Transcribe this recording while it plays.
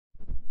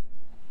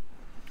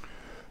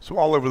So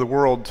all over the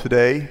world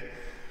today,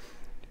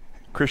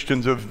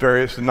 Christians of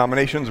various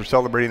denominations are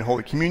celebrating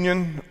Holy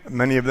Communion.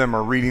 Many of them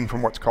are reading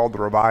from what's called the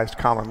Revised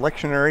Common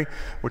Lectionary,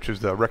 which is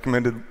the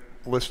recommended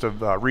list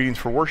of readings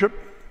for worship.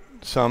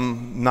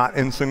 Some not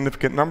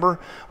insignificant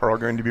number are all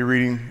going to be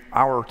reading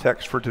our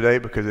text for today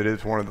because it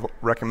is one of the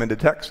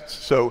recommended texts.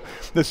 So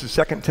this is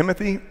 2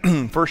 Timothy,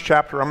 first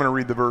chapter. I'm going to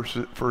read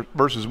the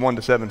verses 1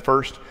 to 7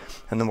 first,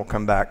 and then we'll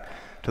come back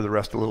to the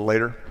rest a little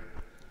later.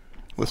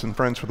 Listen,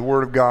 friends, for the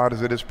word of God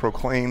as it is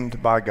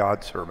proclaimed by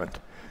God's servant,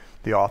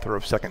 the author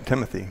of 2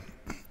 Timothy.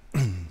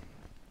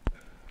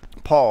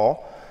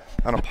 Paul,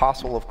 an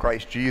apostle of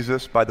Christ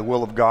Jesus by the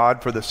will of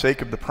God, for the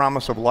sake of the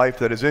promise of life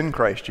that is in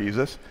Christ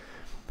Jesus,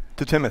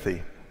 to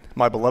Timothy,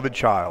 my beloved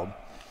child,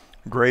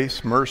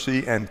 grace,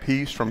 mercy, and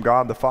peace from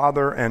God the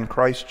Father and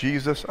Christ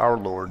Jesus our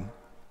Lord.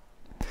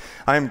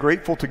 I am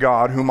grateful to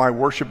God, whom I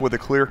worship with a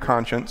clear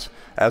conscience,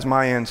 as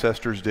my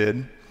ancestors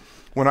did,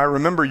 when I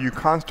remember you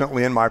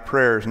constantly in my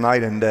prayers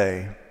night and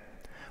day.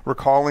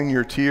 Recalling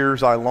your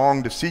tears, I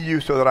long to see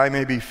you so that I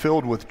may be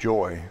filled with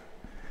joy.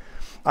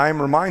 I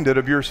am reminded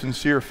of your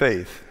sincere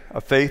faith, a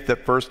faith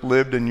that first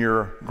lived in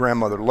your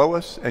grandmother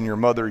Lois and your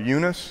mother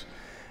Eunice,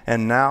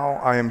 and now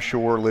I am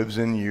sure lives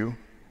in you.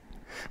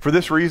 For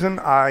this reason,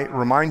 I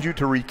remind you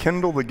to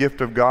rekindle the gift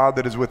of God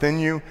that is within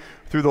you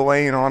through the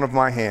laying on of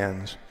my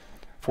hands.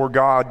 For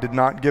God did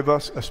not give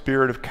us a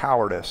spirit of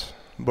cowardice,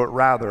 but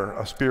rather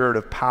a spirit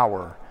of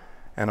power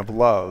and of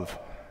love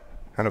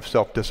and of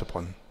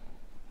self-discipline.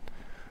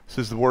 This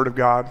is the word of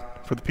God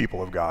for the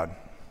people of God.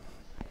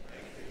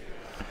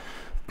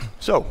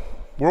 So,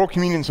 World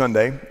Communion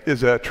Sunday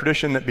is a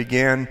tradition that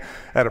began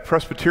at a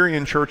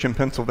Presbyterian church in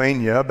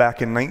Pennsylvania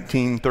back in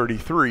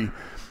 1933.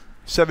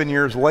 7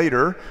 years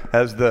later,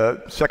 as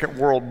the Second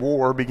World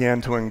War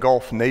began to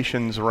engulf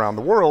nations around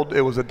the world,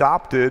 it was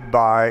adopted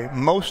by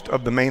most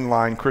of the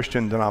mainline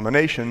Christian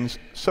denominations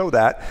so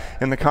that,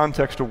 in the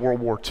context of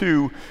World War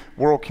II,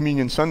 World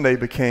Communion Sunday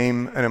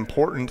became an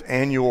important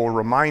annual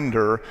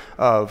reminder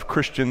of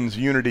Christians'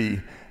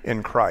 unity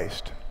in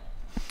Christ.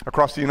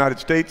 Across the United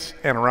States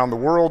and around the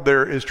world,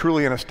 there is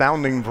truly an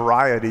astounding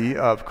variety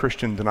of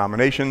Christian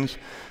denominations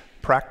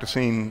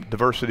practicing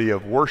diversity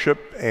of worship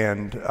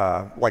and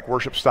like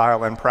worship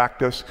style and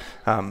practice,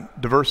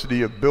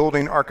 diversity of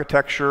building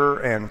architecture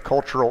and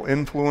cultural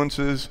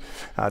influences,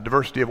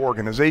 diversity of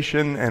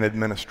organization and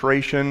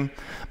administration,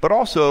 but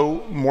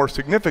also, more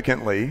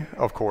significantly,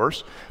 of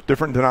course,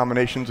 different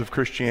denominations of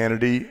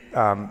Christianity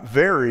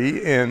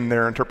vary in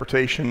their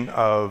interpretation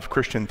of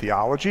Christian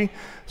theology.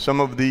 Some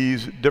of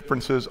these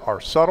differences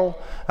are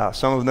subtle,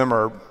 some of them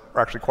are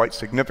actually quite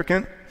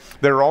significant.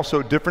 There are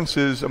also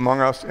differences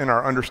among us in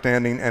our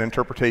understanding and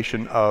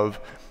interpretation of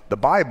the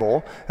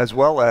Bible, as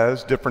well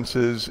as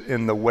differences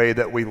in the way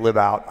that we live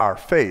out our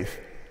faith.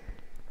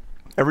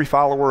 Every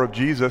follower of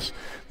Jesus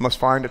must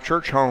find a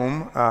church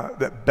home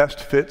that best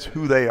fits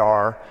who they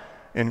are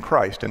in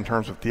Christ in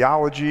terms of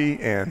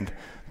theology and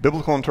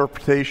biblical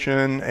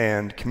interpretation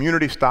and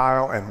community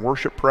style and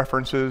worship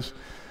preferences.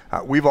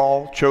 We've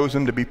all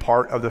chosen to be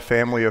part of the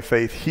family of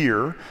faith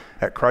here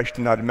at Christ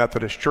United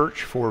Methodist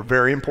Church for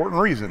very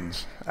important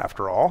reasons,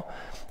 after all.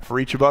 For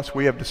each of us,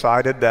 we have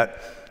decided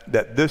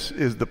that this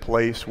is the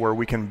place where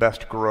we can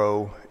best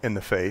grow in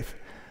the faith.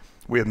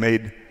 We have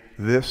made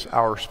this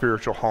our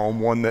spiritual home,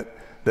 one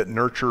that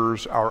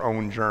nurtures our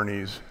own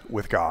journeys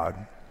with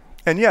God.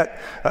 And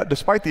yet,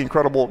 despite the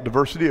incredible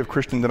diversity of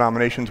Christian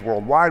denominations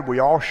worldwide, we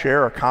all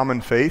share a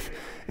common faith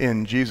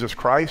in Jesus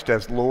Christ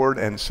as Lord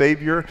and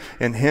Savior.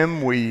 In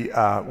Him, we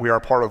are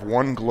part of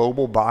one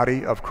global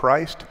body of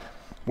Christ.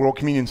 World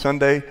Communion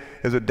Sunday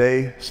is a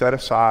day set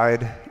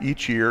aside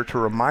each year to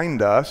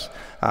remind us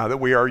that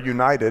we are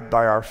united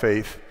by our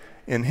faith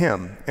in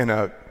Him. In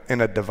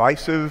a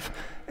divisive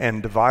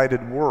and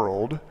divided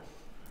world,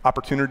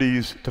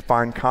 opportunities to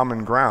find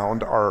common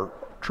ground are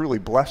truly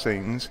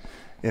blessings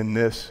in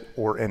this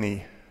or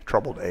any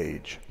troubled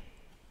age.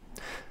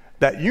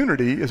 That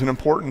unity is an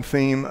important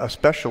theme,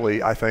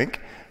 especially, I think,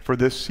 for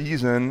this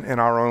season in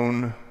our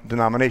own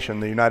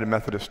denomination, the United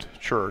Methodist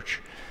Church,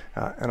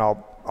 and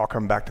I'll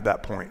come back to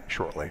that point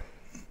shortly.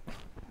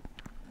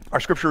 Our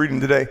scripture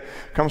reading today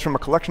comes from a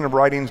collection of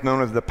writings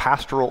known as the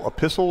Pastoral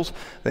Epistles.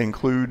 They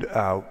include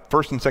 1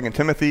 and 2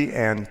 Timothy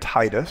and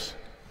Titus.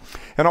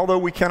 And although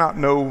we cannot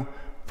know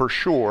for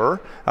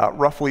sure,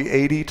 roughly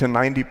 80 to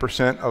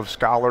 90% of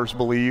scholars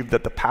believe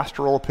that the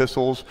pastoral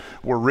epistles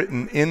were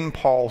written in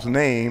Paul's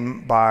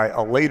name by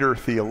a later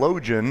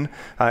theologian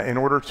in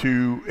order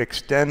to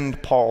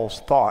extend Paul's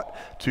thought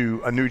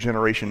to a new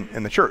generation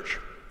in the church.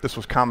 This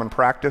was common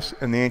practice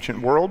in the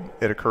ancient world.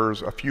 It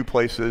occurs a few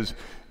places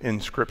in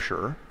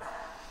Scripture.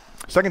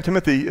 2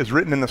 Timothy is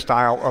written in the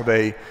style of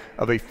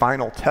a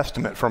final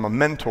testament from a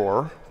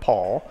mentor,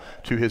 Paul,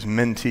 to his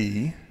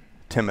mentee,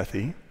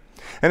 Timothy.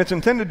 And it's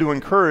intended to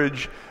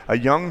encourage a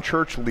young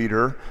church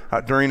leader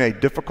during a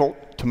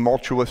difficult,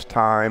 tumultuous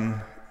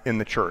time in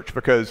the church.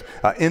 Because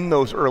in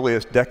those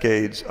earliest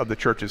decades of the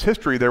church's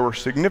history, there were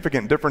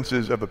significant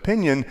differences of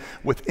opinion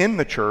within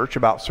the church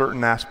about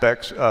certain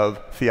aspects of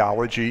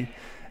theology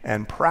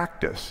and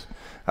practice,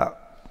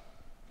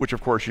 which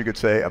of course you could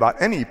say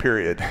about any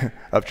period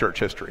of church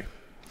history.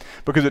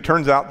 Because it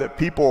turns out that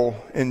people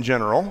in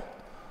general,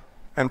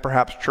 and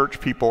perhaps church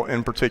people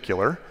in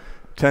particular,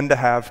 tend to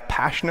have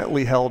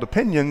passionately held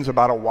opinions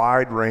about a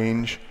wide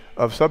range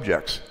of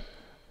subjects.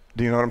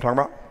 Do you know what I'm talking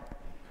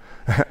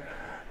about?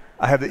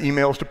 I have the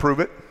emails to prove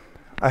it.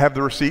 I have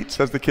the receipts,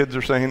 as the kids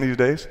are saying these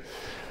days.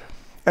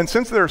 And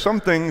since there are some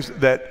things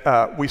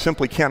that we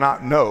simply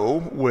cannot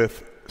know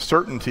with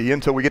certainty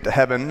until we get to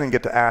heaven and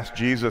get to ask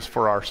Jesus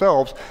for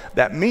ourselves,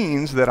 that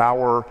means that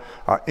our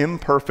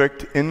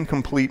imperfect,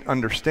 incomplete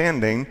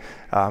understanding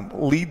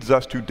leads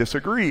us to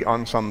disagree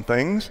on some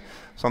things.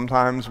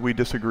 Sometimes we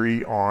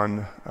disagree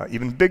on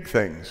even big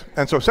things.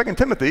 And so 2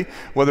 Timothy,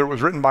 whether it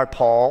was written by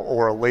Paul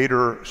or a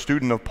later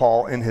student of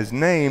Paul in his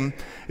name,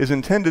 is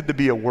intended to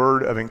be a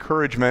word of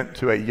encouragement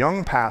to a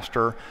young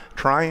pastor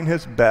trying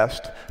his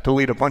best to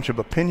lead a bunch of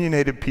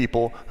opinionated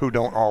people who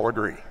don't all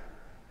agree.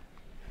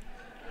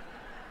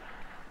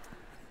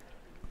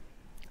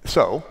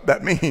 So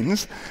that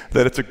means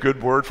that it's a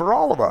good word for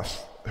all of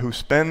us who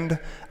spend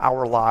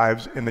our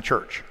lives in the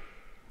church.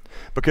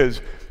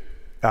 Because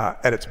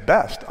at its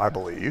best, I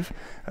believe,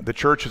 the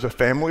church is a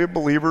family of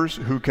believers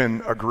who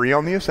can agree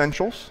on the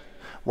essentials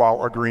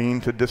while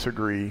agreeing to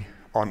disagree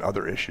on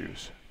other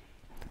issues.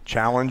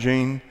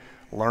 Challenging,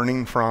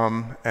 learning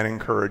from, and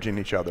encouraging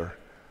each other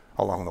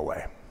along the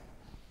way.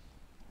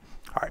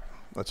 All right,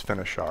 let's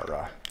finish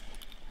our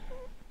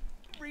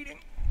reading.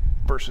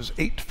 Verses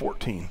 8 to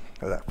 14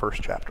 of that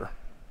first chapter.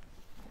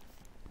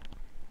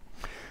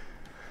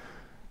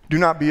 Do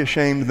not be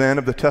ashamed then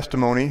of the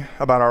testimony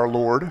about our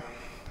Lord,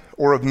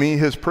 or of me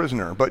his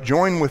prisoner, but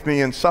join with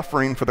me in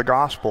suffering for the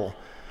gospel,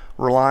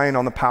 relying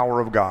on the power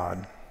of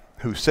God,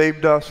 who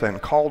saved us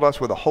and called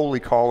us with a holy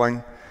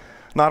calling,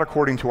 not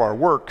according to our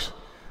works,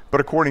 but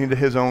according to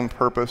his own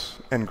purpose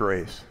and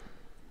grace.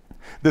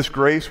 This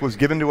grace was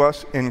given to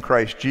us in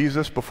Christ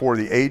Jesus before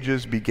the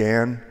ages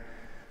began,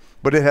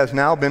 but it has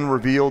now been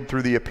revealed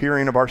through the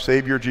appearing of our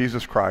Savior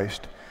Jesus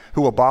Christ,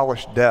 who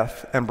abolished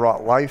death and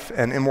brought life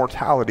and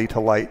immortality to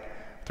light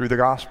through the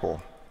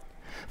gospel.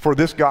 For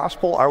this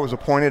gospel I was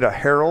appointed a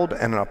herald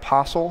and an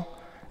apostle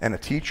and a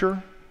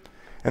teacher,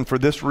 and for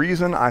this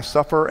reason I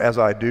suffer as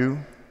I do.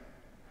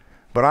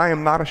 But I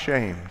am not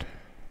ashamed,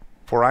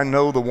 for I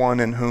know the one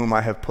in whom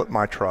I have put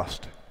my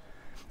trust,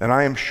 and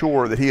I am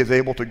sure that he is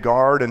able to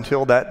guard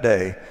until that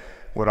day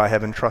what I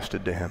have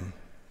entrusted to him.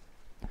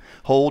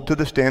 Hold to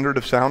the standard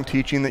of sound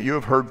teaching that you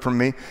have heard from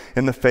me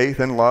in the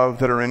faith and love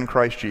that are in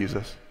Christ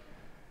Jesus.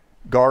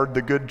 Guard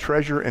the good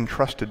treasure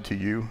entrusted to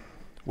you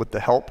with the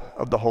help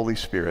of the Holy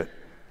Spirit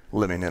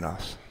living in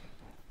us.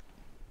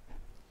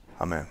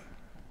 Amen.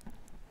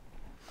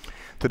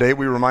 Today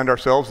we remind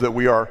ourselves that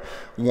we are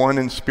one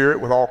in spirit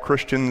with all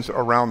Christians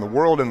around the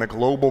world in the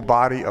global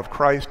body of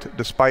Christ.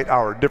 Despite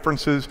our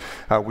differences,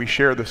 we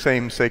share the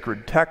same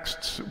sacred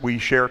texts, we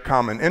share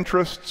common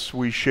interests,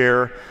 we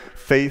share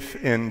faith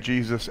in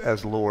Jesus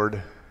as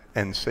Lord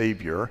and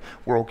Savior.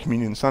 World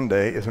Communion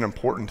Sunday is an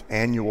important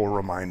annual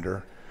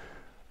reminder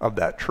of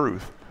that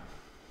truth.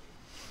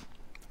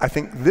 I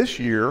think this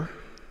year,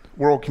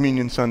 World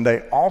Communion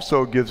Sunday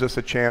also gives us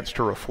a chance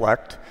to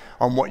reflect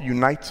on what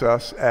unites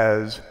us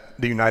as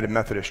the United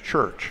Methodist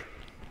Church.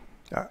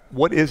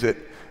 What is it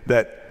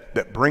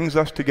that brings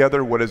us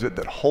together? What is it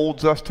that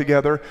holds us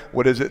together?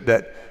 What is it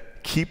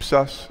that keeps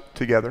us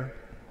together?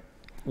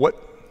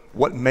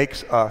 What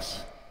makes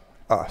us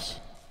us?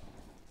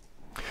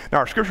 Now,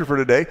 our scripture for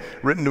today,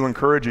 written to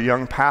encourage a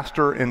young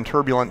pastor in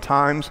turbulent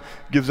times,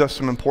 gives us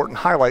some important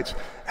highlights.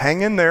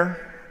 Hang in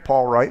there,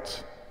 Paul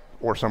writes,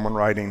 or someone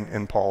writing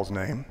in Paul's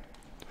name.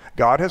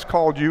 God has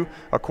called you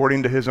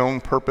according to his own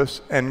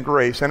purpose and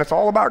grace. And it's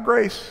all about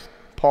grace,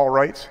 Paul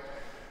writes.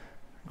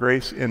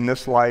 Grace in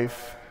this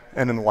life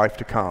and in the life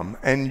to come.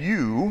 And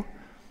you,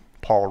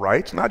 Paul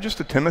writes, not just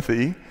to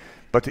Timothy,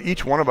 but to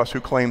each one of us who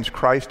claims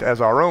Christ as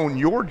our own,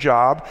 your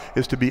job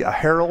is to be a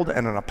herald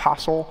and an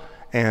apostle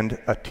and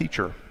a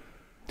teacher.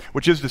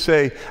 Which is to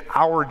say,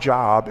 our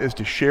job is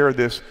to share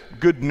this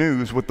good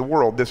news with the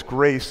world, this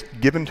grace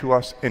given to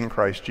us in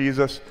Christ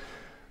Jesus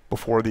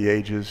before the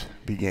ages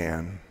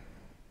began.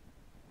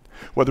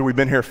 Whether we've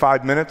been here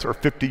 5 minutes or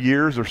 50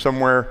 years or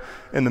somewhere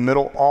in the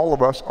middle, all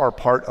of us are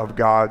part of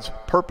God's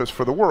purpose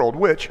for the world,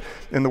 which,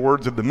 in the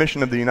words of the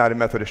mission of the United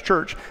Methodist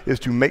Church, is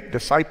to make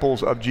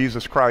disciples of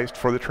Jesus Christ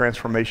for the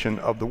transformation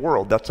of the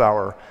world. That's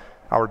our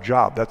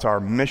job, that's our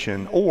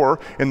mission. Or,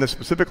 in the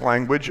specific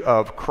language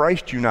of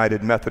Christ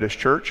United Methodist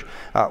Church,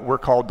 we're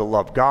called to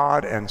love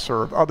God and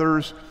serve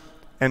others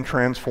and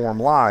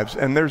transform lives.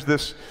 And there's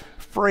this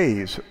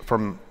phrase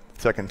from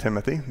 2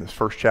 Timothy, this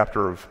first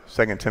chapter of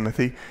 2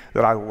 Timothy,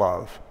 that I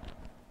love.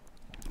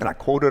 And I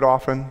quote it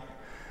often,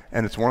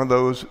 and it's one of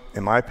those,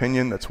 in my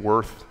opinion, that's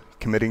worth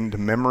committing to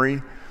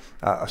memory,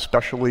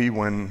 especially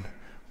when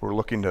we're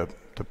looking to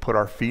put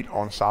our feet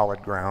on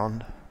solid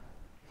ground.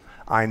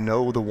 I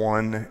know the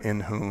one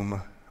in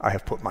whom I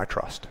have put my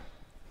trust.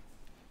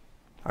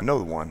 I know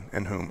the one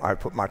in whom I have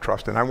put my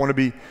trust. And I want to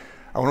be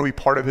I want to be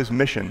part of his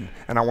mission,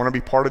 and I want to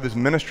be part of his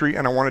ministry,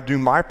 and I want to do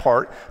my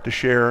part to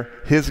share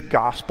his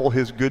gospel,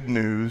 his good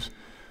news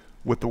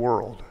with the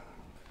world.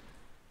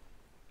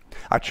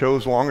 I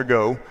chose long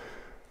ago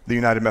the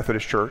United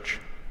Methodist Church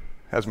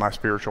as my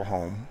spiritual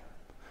home.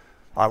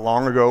 I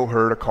long ago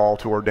heard a call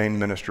to ordained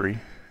ministry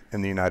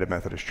in the United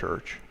Methodist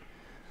Church,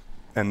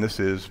 and this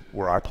is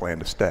where I plan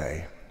to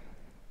stay.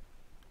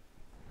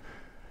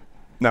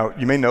 Now,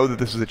 you may know that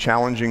this is a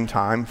challenging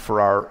time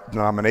for our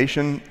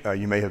denomination.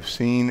 You may have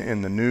seen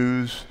in the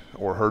news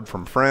or heard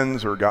from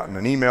friends or gotten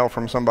an email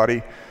from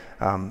somebody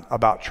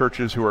about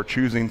churches who are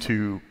choosing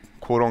to,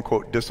 quote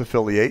unquote,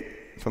 disaffiliate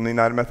from the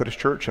United Methodist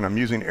Church. And I'm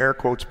using air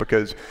quotes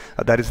because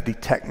that is the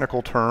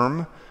technical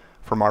term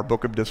from our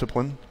book of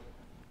discipline.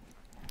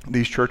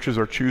 These churches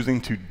are choosing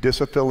to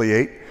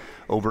disaffiliate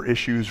over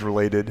issues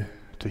related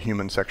to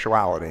human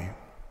sexuality.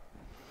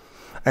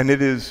 And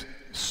it is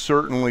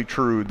certainly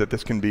true that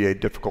this can be a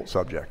difficult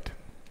subject.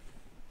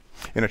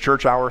 In a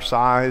church our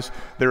size,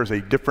 there is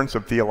a difference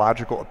of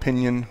theological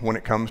opinion when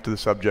it comes to the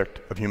subject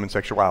of human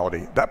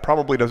sexuality. That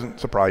probably doesn't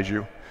surprise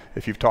you.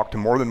 If you've talked to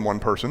more than one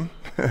person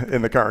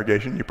in the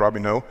congregation, you probably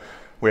know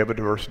we have a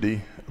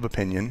diversity of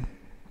opinion.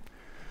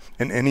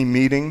 In any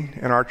meeting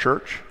in our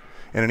church,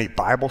 in any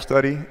Bible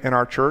study in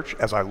our church,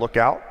 as I look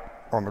out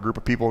on the group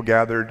of people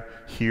gathered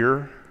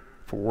here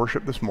for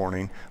worship this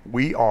morning,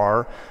 we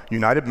are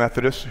United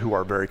Methodists who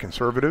are very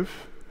conservative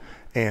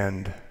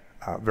and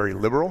very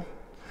liberal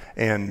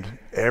and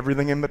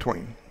everything in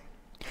between.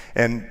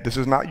 And this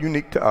is not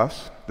unique to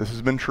us. This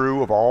has been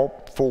true of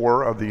all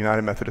 4 of the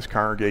United Methodist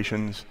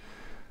congregations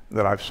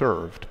that I've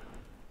served.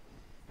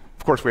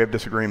 Of course, we have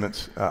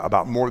disagreements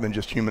about more than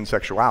just human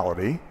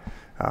sexuality.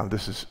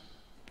 This is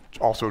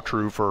also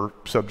true for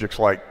subjects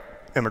like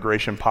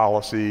immigration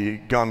policy,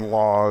 gun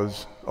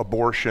laws,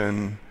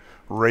 abortion,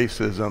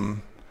 racism.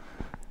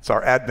 It's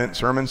our Advent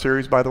sermon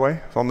series, by the way.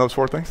 It's on those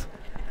 4 things.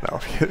 No.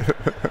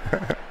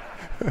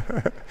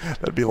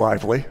 That'd be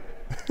lively.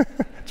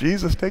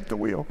 Jesus, take the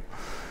wheel.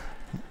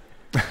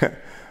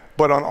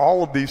 But on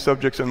all of these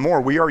subjects and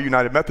more, we are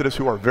United Methodists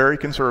who are very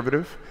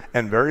conservative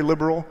and very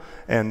liberal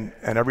and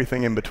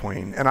everything in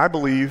between. And I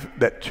believe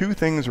that 2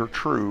 things are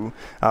true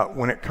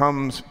when it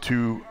comes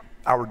to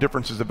our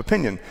differences of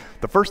opinion.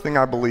 The first thing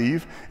I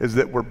believe is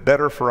that we're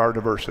better for our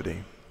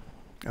diversity.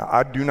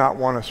 I do not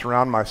want to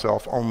surround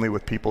myself only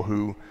with people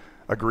who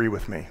agree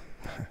with me.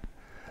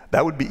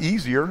 That would be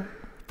easier,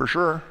 for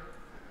sure,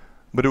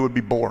 but it would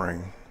be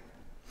boring.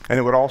 And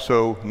it would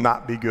also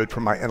not be good for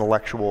my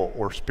intellectual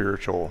or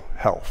spiritual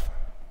health.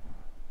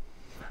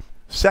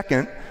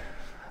 Second,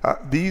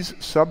 these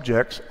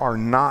subjects are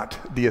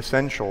not the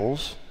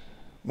essentials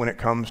when it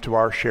comes to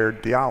our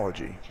shared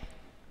theology.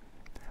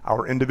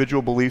 Our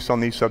individual beliefs on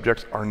these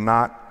subjects are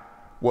not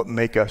what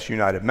make us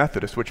United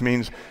Methodists, which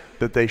means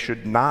that they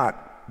should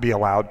not be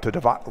allowed to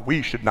divide.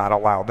 We should not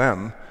allow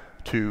them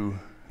to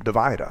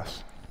divide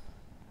us.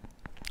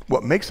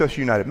 What makes us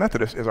United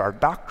Methodists is our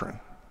doctrine,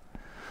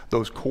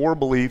 those core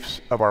beliefs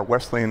of our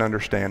Wesleyan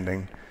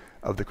understanding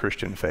of the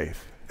Christian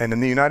faith. And in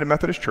the United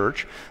Methodist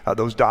Church,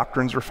 those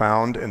doctrines are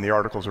found in the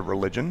Articles of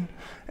Religion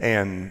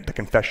and the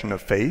Confession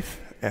of Faith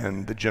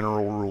and the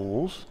General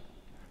Rules.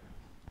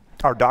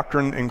 Our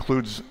doctrine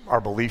includes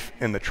our belief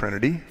in the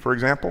Trinity, for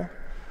example,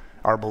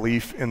 our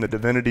belief in the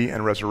divinity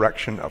and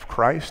resurrection of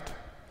Christ,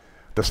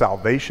 the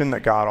salvation that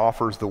God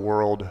offers the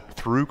world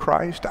through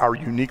Christ, our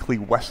uniquely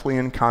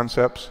Wesleyan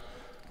concepts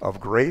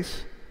of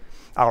grace,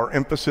 our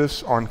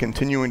emphasis on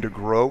continuing to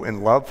grow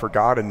in love for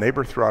God and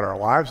neighbor throughout our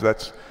lives,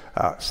 that's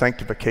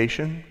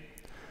sanctification,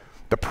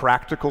 the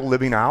practical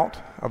living out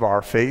of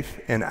our faith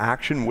in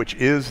action, which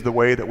is the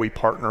way that we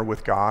partner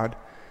with God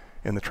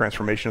in the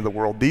transformation of the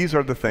world. These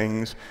are the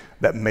things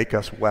that make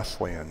us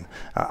Wesleyan.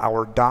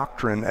 Our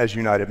doctrine as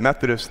United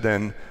Methodists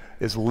then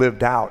is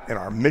lived out in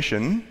our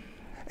mission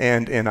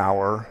and in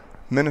our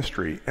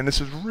ministry. And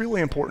this is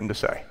really important to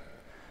say.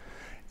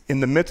 In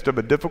the midst of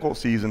a difficult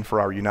season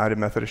for our United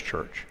Methodist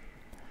Church,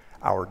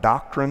 our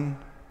doctrine,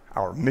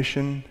 our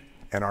mission,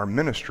 and our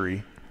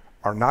ministry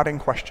are not in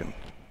question.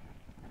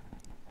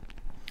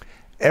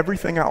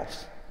 Everything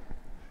else,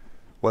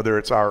 whether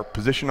it's our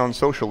position on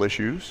social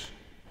issues,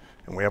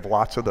 and we have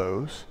lots of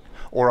those,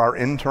 or our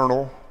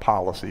internal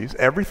policies,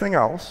 everything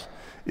else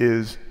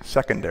is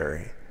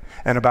secondary.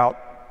 And about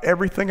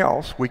everything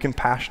else we can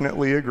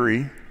passionately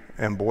agree,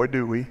 and boy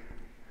do we.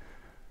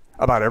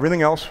 About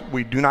everything else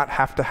we do not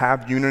have to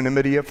have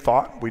unanimity of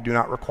thought. We do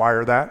not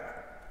require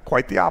that.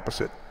 Quite the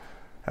opposite.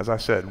 As I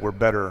said, we're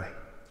better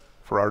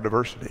for our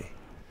diversity.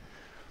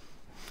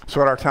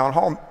 So at our town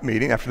hall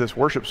meeting after this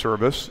worship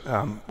service,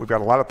 we've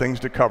got a lot of things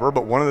to cover,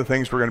 but one of the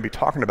things we're going to be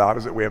talking about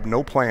is that we have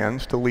no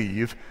plans to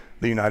leave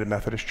the United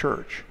Methodist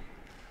Church.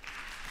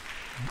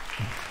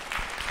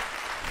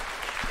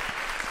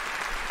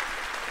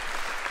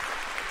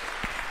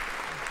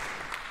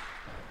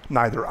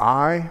 Neither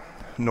I,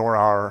 nor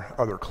our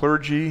other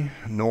clergy,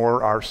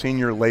 nor our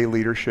senior lay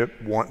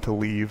leadership want to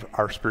leave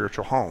our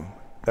spiritual home.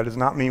 That does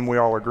not mean we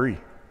all agree.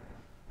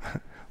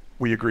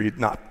 We agree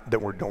not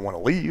that we don't want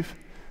to leave,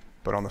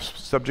 But on the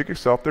subject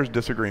itself, there's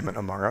disagreement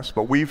among us.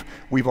 But we've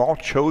all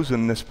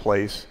chosen this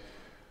place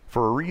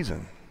for a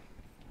reason.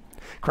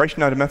 Christ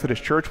United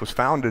Methodist Church was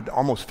founded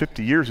almost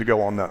 50 years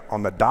ago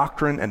on the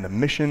doctrine and the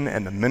mission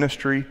and the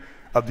ministry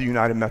of the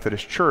United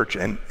Methodist Church.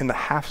 And in the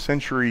half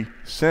century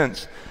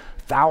since,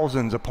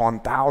 thousands upon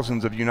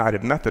thousands of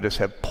United Methodists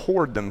have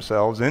poured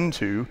themselves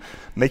into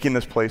making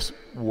this place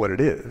what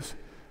it is.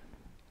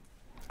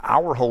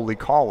 Our holy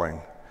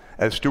calling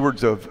as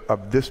stewards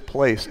of this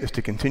place is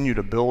to continue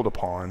to build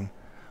upon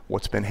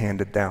what's been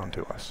handed down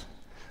to us.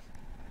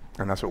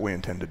 And that's what we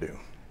intend to do.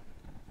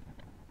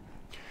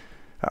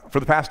 For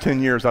the past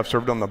 10 years, I've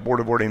served on the Board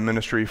of Ordained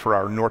Ministry for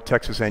our North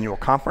Texas Annual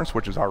Conference,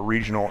 which is our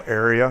regional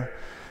area.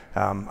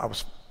 I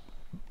was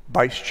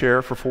vice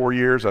chair for 4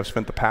 years. I've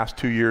spent the past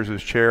 2 years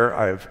as chair.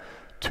 I have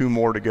 2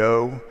 more to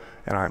go,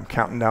 and I'm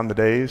counting down the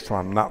days till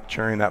I'm not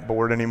chairing that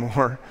board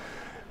anymore.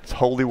 It's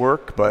holy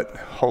work, but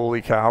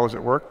holy cow is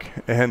at work.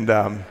 And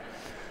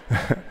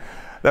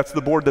that's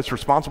the board that's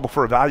responsible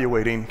for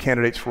evaluating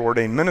candidates for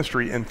ordained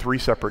ministry in 3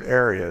 separate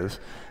areas.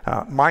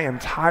 My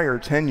entire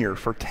tenure,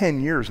 for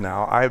 10 years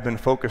now, I have been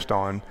focused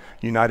on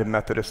United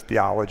Methodist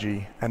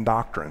theology and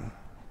doctrine.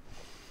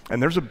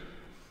 And there's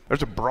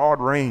a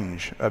broad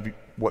range of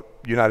what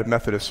United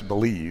Methodists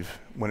believe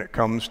when it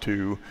comes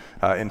to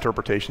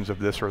interpretations of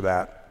this or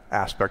that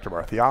aspect of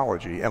our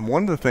theology. And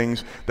one of the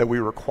things that we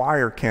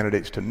require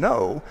candidates to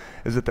know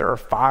is that there are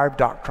 5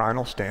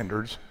 doctrinal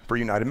standards for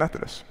United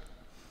Methodists.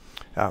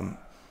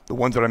 The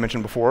ones that I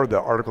mentioned before, the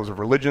Articles of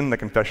Religion, the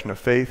Confession of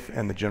Faith,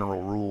 and the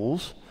General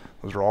Rules,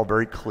 those are all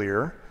very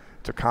clear.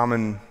 It's a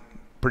common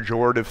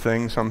pejorative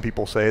thing. Some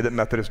people say that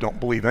Methodists don't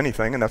believe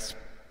anything, and that's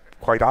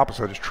quite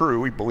opposite. It's true.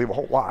 We believe a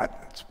whole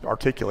lot. It's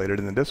articulated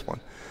in the discipline.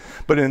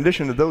 But in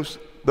addition to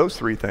those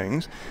 3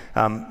 things,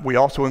 we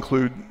also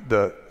include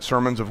the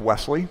sermons of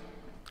Wesley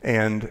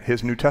and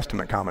his New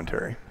Testament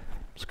commentary.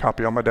 There's a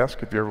copy on my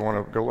desk if you ever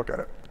want to go look at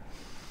it.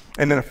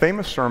 And then a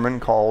famous sermon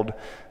called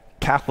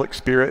Catholic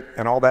Spirit,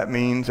 and all that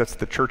means, that's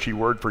the churchy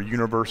word for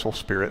universal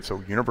spirit,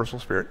 so universal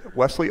spirit.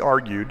 Wesley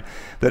argued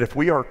that if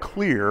we are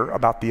clear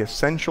about the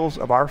essentials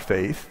of our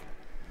faith,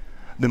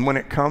 then when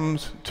it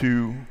comes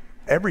to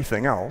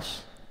everything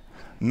else,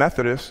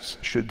 Methodists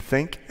should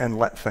think and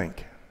let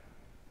think.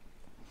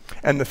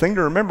 And the thing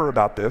to remember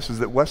about this is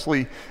that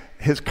Wesley,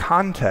 his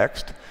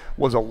context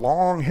was a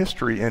long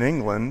history in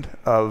England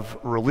of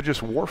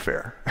religious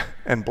warfare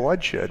and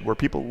bloodshed, where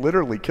people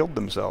literally killed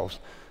themselves,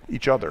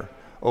 each other,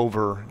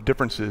 over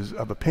differences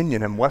of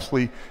opinion. And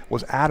Wesley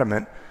was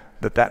adamant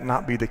that that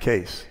not be the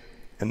case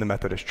in the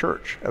Methodist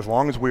Church. As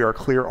long as we are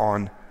clear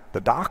on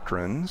the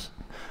doctrines,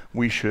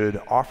 we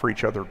should offer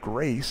each other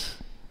grace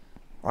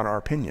on our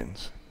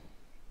opinions.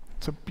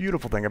 It's a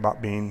beautiful thing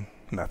about being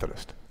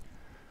Methodist.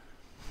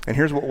 And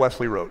here's what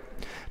Wesley wrote: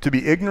 "To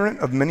be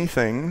ignorant of many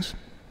things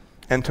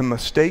and to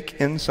mistake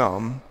in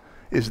some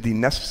is the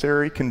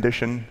necessary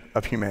condition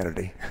of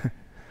humanity."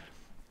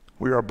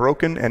 We are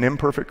broken and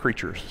imperfect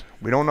creatures.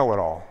 We don't know it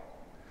all.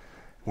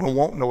 We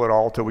won't know it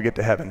all till we get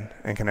to heaven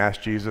and can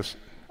ask Jesus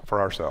for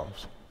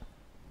ourselves.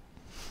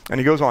 And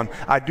he goes on,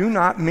 "I do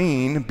not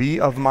mean be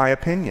of my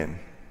opinion.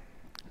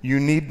 You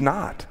need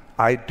not.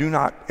 I do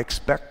not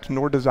expect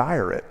nor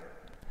desire it."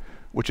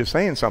 Which is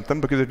saying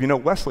something, because if you know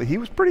Wesley, he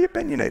was pretty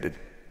opinionated.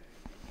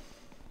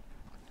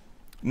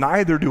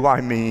 "Neither do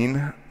I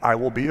mean I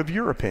will be of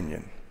your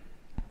opinion.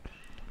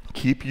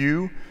 Keep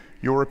you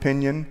your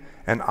opinion,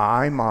 and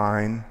I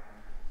mine,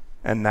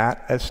 and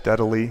that as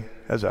steadily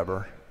as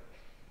ever.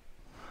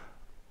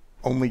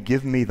 Only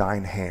give me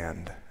thine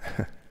hand."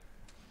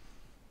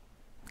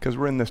 Because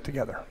we're in this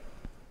together.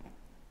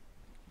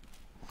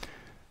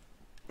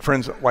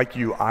 Friends, like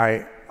you,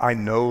 I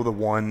know the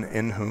one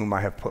in whom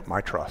I have put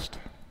my trust.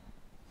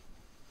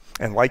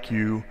 And like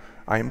you,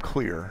 I am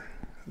clear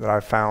that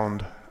I've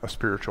found a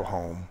spiritual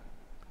home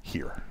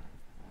here.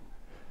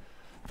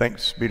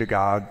 Thanks be to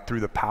God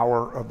through the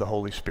power of the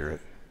Holy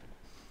Spirit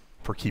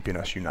for keeping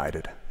us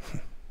united.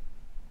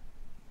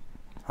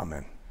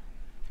 Amen.